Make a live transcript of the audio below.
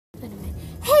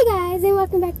Hey guys, and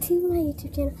welcome back to my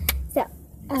YouTube channel. So,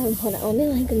 hold on,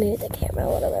 let me move the camera a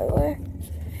little bit more.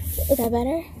 Is that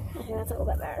better? I think that's a little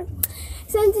bit better.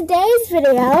 So in today's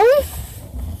video,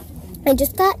 I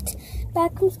just got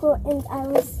back from school and I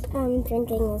was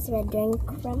drinking this red drink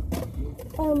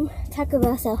from Taco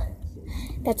Bell, so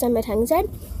that's why my tongue's red.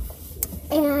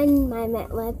 And my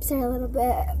matte lips are a little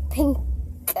bit pink,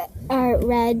 or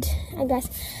red, I guess.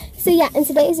 So yeah, in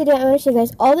today's video, I want to show you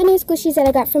guys all the new squishies that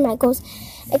I got from Michael's,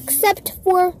 except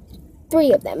for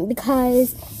 3 of them,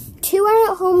 because 2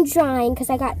 are at home drying, because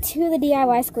I got 2 of the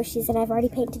DIY squishies and I've already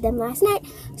painted them last night,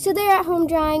 so they're at home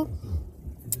drying.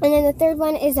 And then the 3rd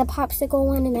one is a popsicle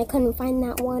one, and I couldn't find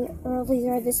that one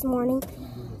earlier this morning.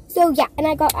 So yeah, and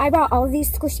I brought all of these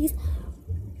squishies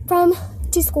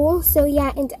to school. So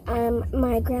yeah, and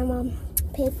my grandma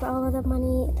paid for all of the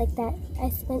money like that I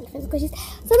spent for the squishies.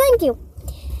 So thank you,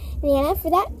 Nana, for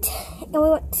that. And we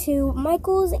went to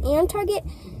Michael's and Target,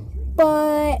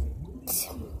 but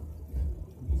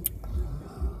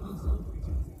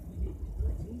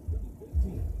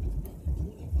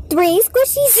three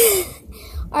squishies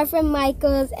are from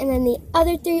Michael's, and then the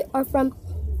other 3 are from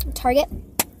Target.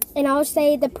 And I'll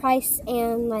say the price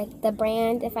and like the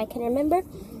brand if I can remember.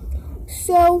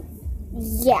 So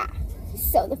yeah.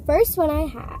 So the first one I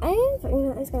have,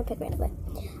 I'm just gonna pick randomly.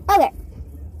 Okay.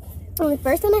 And the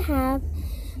first one I have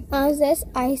is this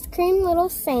ice cream little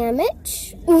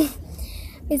sandwich.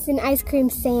 It's an ice cream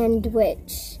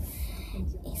sandwich.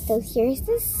 So here's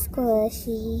the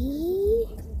squishy.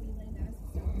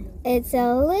 It's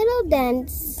a little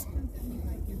dense,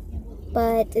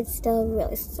 but it's still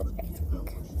really surprising.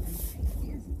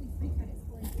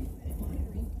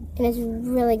 And it's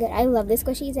really good. I love this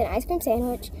squishy. It's an ice cream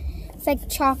sandwich. It's like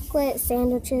chocolate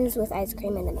sandwiches with ice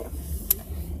cream in the middle.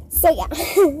 So yeah,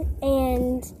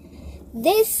 and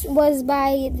this was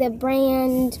by the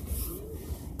brand,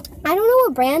 I don't know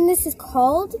what brand this is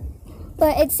called,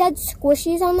 but it said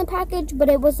squishies on the package, but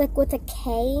it was like with a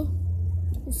K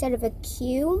instead of a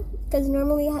Q, because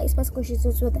normally how you spell squishies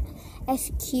is with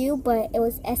SQ, but it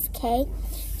was SK.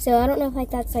 So I don't know if like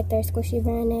that's like their squishy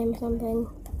brand name or something.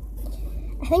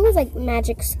 I think it was like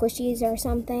Magic Squishies or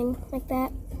something like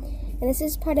that. And this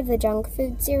is part of the junk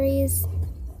food series,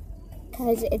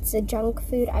 because it's a junk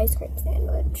food ice cream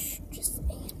sandwich. Just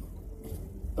saying.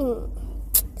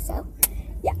 So,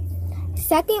 yeah.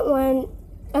 Second one,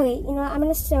 okay, you know what? I'm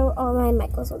going to show all my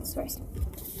Michael's ones first.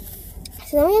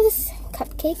 So then we have this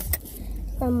cupcake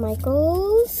from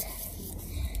Michael's.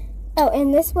 Oh,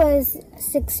 and this was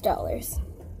 $6.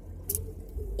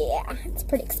 Yeah, it's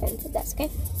pretty expensive. That's okay.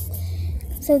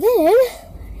 So then,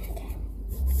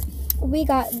 we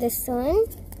got this one,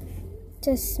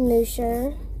 to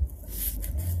Smoosher.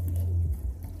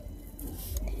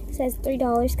 It says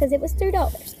 $3 because it was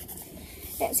 $3.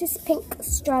 It's this pink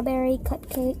strawberry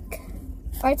cupcake.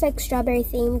 Or it's like strawberry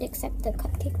themed, except the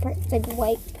cupcake part is like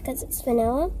white because it's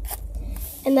vanilla.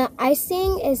 And the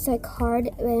icing is like hard,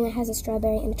 and it has a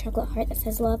strawberry and a chocolate heart that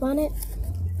says love on it.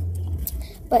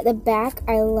 But the back,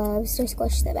 I love to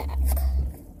squish the back,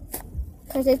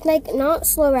 because it's like not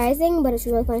slow rising, but it's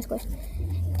really fun to squish.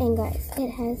 And guys,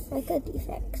 it has like a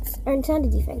defect, or it's not a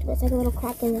defect, but it's like a little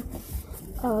crack in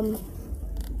the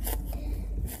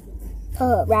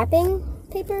wrapping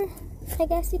paper, I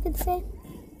guess you could say.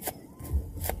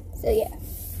 So yeah,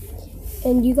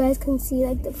 and you guys can see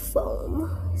like the foam.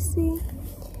 See?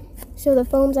 So the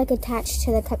foam's like attached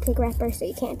to the cupcake wrapper, so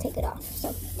you can't take it off.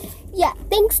 So yeah,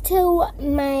 thanks to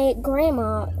my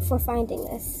grandma for finding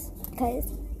this, because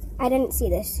I didn't see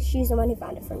this. She's the one who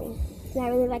found it for me. And I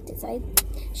really liked it, so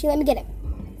she let me get it.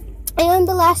 And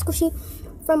the last squishy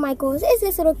from Michael's is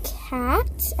this little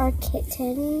cat, or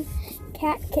kitten,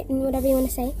 whatever you want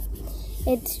to say.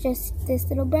 It's just this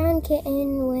little brown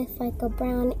kitten with like a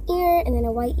brown ear and then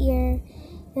a white ear.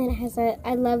 And then it has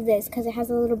I love this because it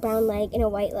has a little brown leg and a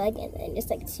white leg, and then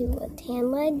just like 2 tan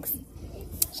legs,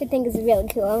 which I think is really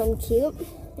cool and cute.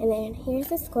 And then here's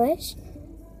the squish.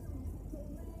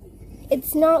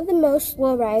 It's not the most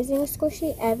slow rising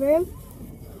squishy ever,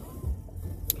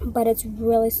 but it's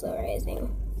really slow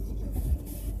rising.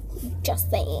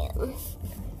 Just saying.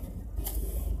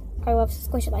 I love to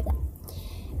squish it like that.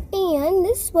 And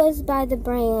this was by the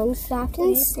brand Soft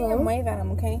and Slow. You see him wave at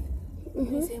him, okay?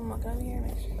 You see him walk over here?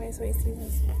 Wait, so he sees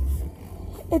us.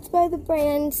 It's by the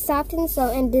brand Soft and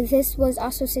Slow, and this was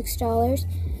also $6.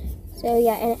 So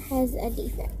yeah, and it has a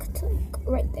defect, like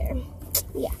right there.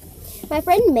 Yeah. My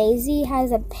friend Maisie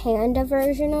has a panda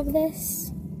version of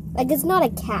this. Like, it's not a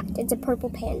cat, it's a purple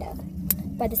panda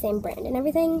by the same brand and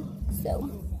everything. So,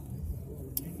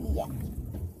 yeah.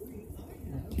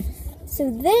 So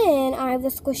then I have the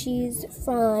squishies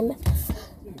from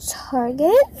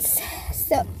Target.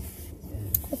 So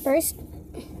the first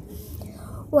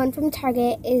one from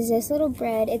Target is this little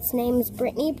bread. Its name is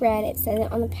Brittany bread. It says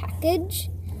it on the package.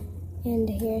 And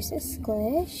here's a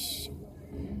squish.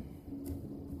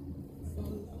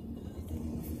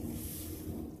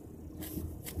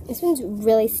 This one's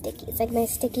really sticky. It's like my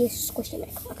stickiest squish in my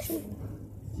collection.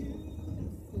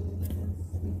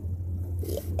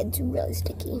 Yeah, it's really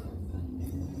sticky.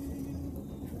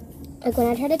 Like when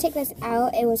I tried to take this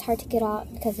out, it was hard to get out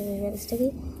because it was really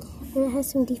sticky. And it has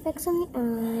some defects on the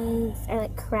eyes, or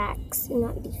like cracks,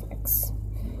 not defects.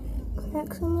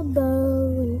 Cracks on the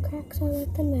bow and cracks on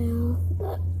like the mouth,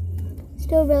 but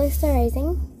still really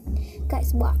surprising.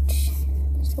 Guys, watch.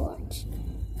 Just watch.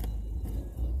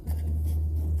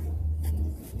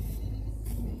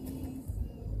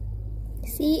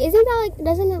 See, isn't that like,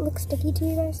 doesn't it look sticky to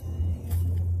you guys?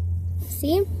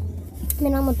 See? I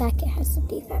mean, on the back it has some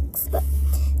defects, but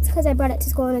it's because I brought it to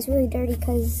school and it's really dirty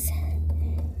because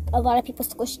a lot of people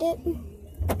squished it.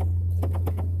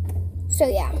 So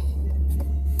yeah.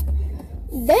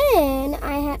 Then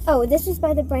I had, oh, this is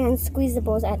by the brand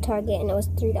Squeezables at Target and it was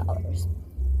 $3.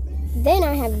 Then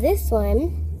I have this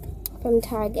one from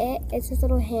Target. It's this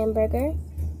little hamburger.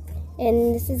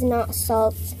 And this is not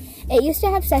salt. It used to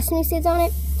have sesame seeds on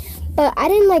it, but I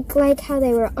didn't like how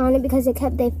they were on it because they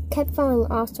kept falling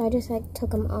off, so I just like took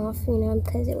them off, you know,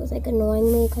 because it was like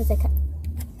annoying me because they kept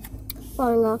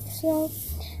falling off. So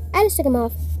I just took them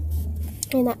off,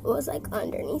 and that was like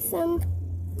underneath them.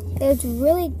 It was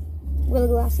really, really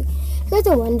glossy. If you guys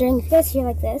are wondering, if you guys hear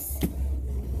like this,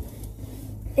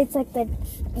 it's like the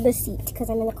seat because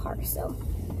I'm in the car. So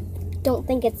don't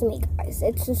think it's me, guys.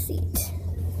 It's the seat.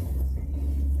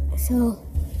 So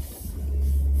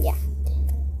yeah,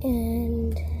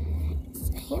 and it's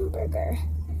a hamburger,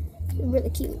 really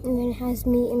cute, and then it has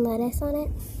meat and lettuce on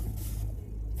it.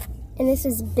 And this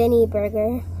is Benny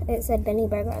Burger. It said Benny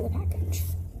Burger on the package.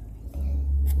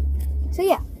 So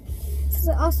yeah, this is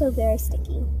also very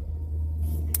sticky.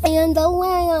 And the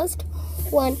last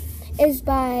one is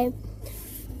by,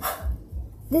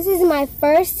 this is my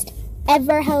first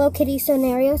ever Hello Kitty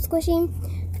scenario squishy.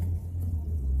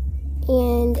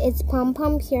 And it's Pom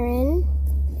Pom Purin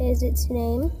is its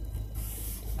name.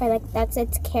 Or like that's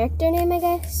its character name, I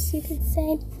guess you could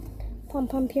say. Pom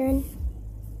Pom Purin.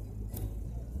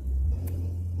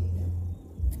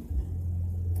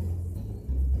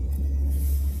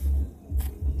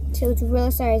 So it's really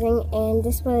surprising, and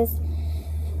this was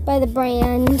by the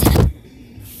brand,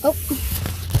 oh,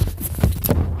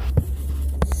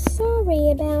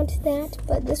 sorry about that,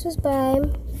 but this was by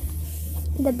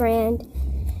the brand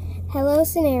Hello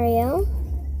Scenario,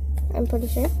 I'm pretty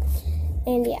sure.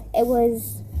 And yeah, it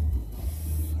was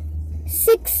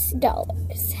 $6.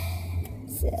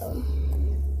 So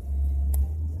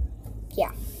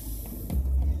yeah.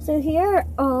 So here are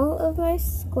all of my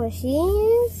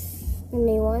squishies.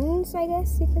 New ones, I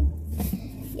guess you could.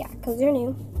 Yeah, because they're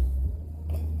new.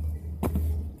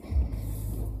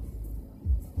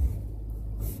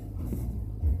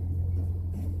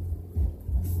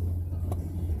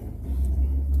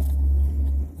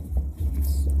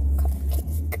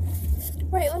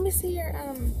 Wait, let me see your,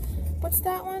 what's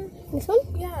that one? This one?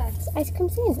 Yeah. It's ice cream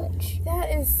sandwich. That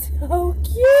is so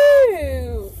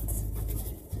cute.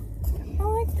 I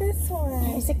like this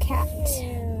one. There's a cat.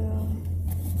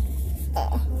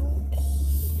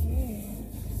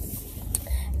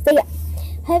 So yeah,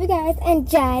 hope you guys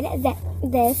enjoyed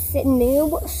this new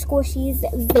squishies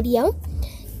video.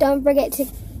 Don't forget to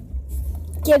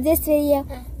give this video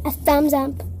a thumbs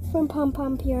up from Pom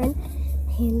Pom Purin.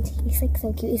 And he's like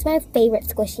so cute. He's my favorite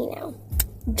squishy now.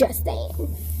 Just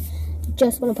saying.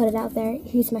 Just want to put it out there.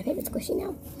 He's my favorite squishy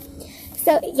now.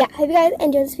 So yeah, hope you guys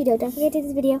enjoyed this video. Don't forget to give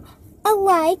this video a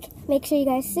like. Make sure you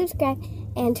guys subscribe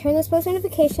and turn those post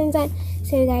notifications on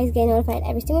so you guys get notified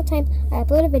every single time I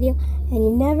upload a video and you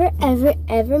never ever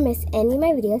ever miss any of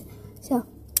my videos. So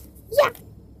yeah,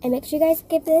 and make sure you guys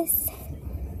give this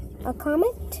a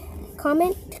comment.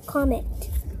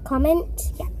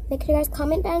 Yeah, make sure you guys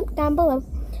comment down below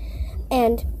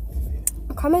and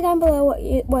comment down below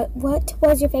what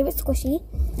was your favorite squishy.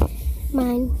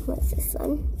 Mine was this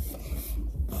one.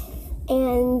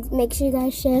 And make sure you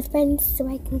guys share with friends so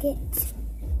I can get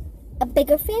a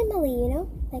bigger family, you know,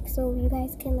 like so you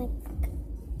guys can like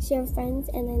share with friends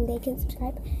and then they can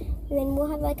subscribe and then we'll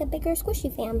have like a bigger squishy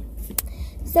fam.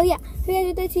 So yeah, hope you guys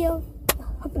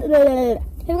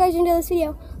enjoyed this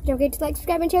video. Don't forget to like,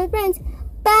 subscribe, and share with friends.